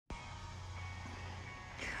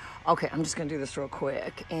Okay, I'm just gonna do this real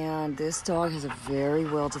quick. And this dog has a very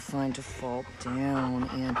well-defined default down,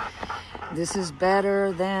 and this is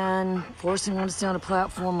better than forcing one to stay on a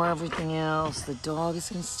platform or everything else. The dog is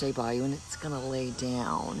gonna stay by you and it's gonna lay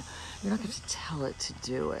down. You're not gonna have to tell it to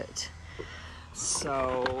do it.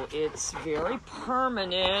 So it's very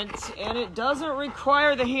permanent, and it doesn't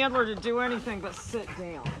require the handler to do anything but sit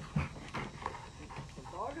down. The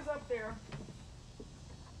dog is up there.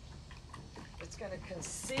 It's going to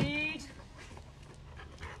concede.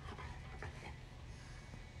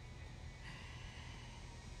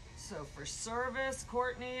 So for service,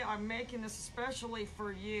 Courtney, I'm making this especially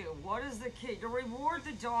for you. What is the key? To reward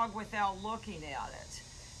the dog without looking at it.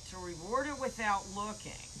 To reward it without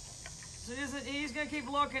looking. So he's going to keep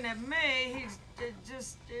looking at me. He's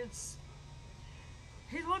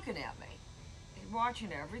looking at me. He's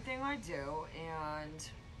watching everything I do, and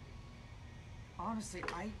honestly,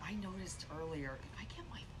 I noticed earlier, if I get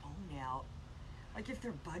my phone out, like if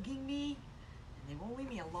they're bugging me, and they won't leave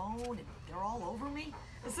me alone, and they're all over me,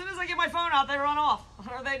 as soon as I get my phone out, they run off.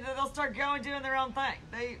 Or they'll start going, doing their own thing.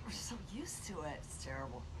 They're so used to it. It's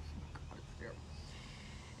terrible. God, it's terrible.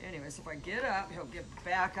 Anyway, so if I get up, he'll get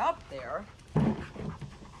back up there.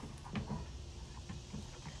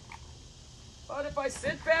 But if I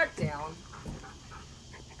sit back down,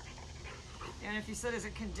 and if you said, is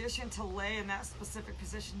it conditioned to lay in that specific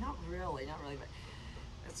position? Not really, but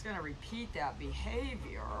it's going to repeat that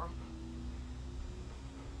behavior.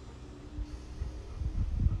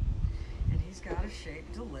 And he's got a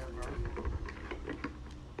shaped deliver.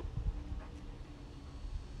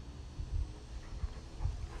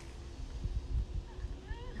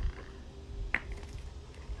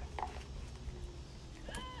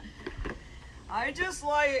 I just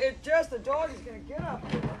like it, the dog is going to get up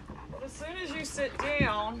here. But as soon as you sit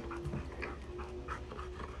down,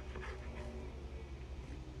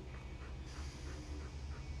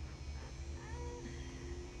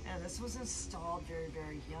 and this was installed very,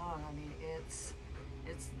 very young. I mean, it's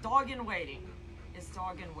dog in waiting. It's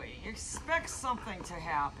dog in waiting. You expect something to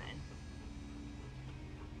happen.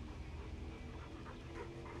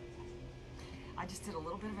 I just did a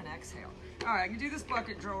little bit of an exhale. All right, I can do this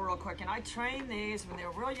bucket drill real quick. And I trained these when they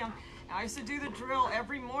were real young. And I used to do the drill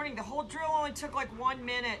every morning. The whole drill only took like 1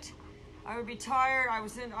 minute. I would be tired.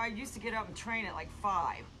 I used to get up and train at like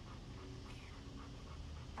 5.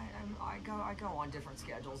 I go on different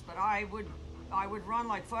schedules, but I would run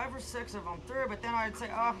like 5 or 6 of them through. But then I'd say,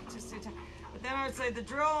 oh, just too tired. But then I would say the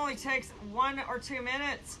drill only takes 1 or 2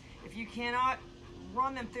 minutes. If you cannot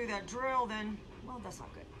run them through that drill, then well, that's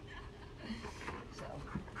not good. So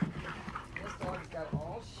this dog's got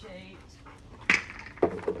all shaped,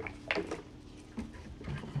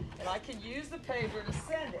 and I can use the pager to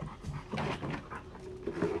send it.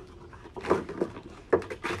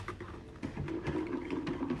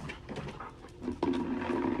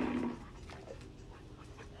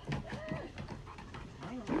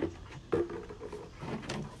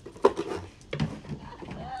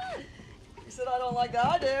 You said I don't like that.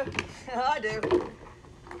 I do. I do.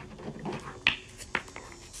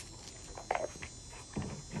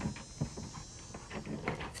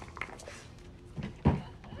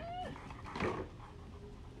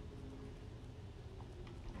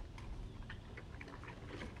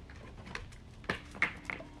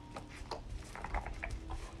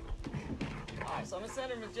 So I'm gonna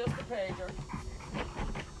send him with just the pager.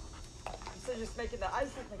 Instead of just making that, I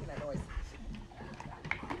just like making that noise.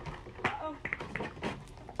 Uh-oh.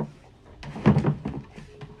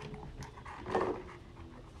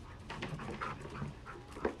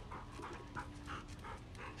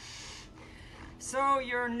 So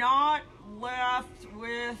you're not left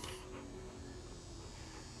with,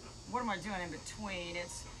 what am I doing in between?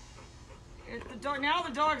 Now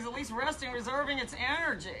the dog is at least resting, reserving its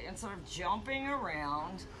energy instead of jumping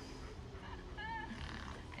around.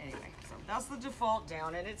 Anyway, so that's the default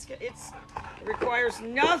down, and it requires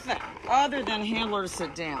nothing other than handler to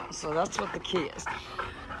sit down. So that's what the key is.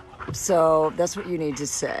 So that's what you need to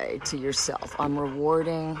say to yourself. I'm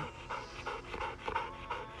rewarding.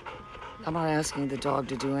 I'm not asking the dog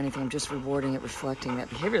to do anything. I'm just rewarding it, reflecting that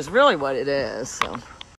behavior is really what it is. So.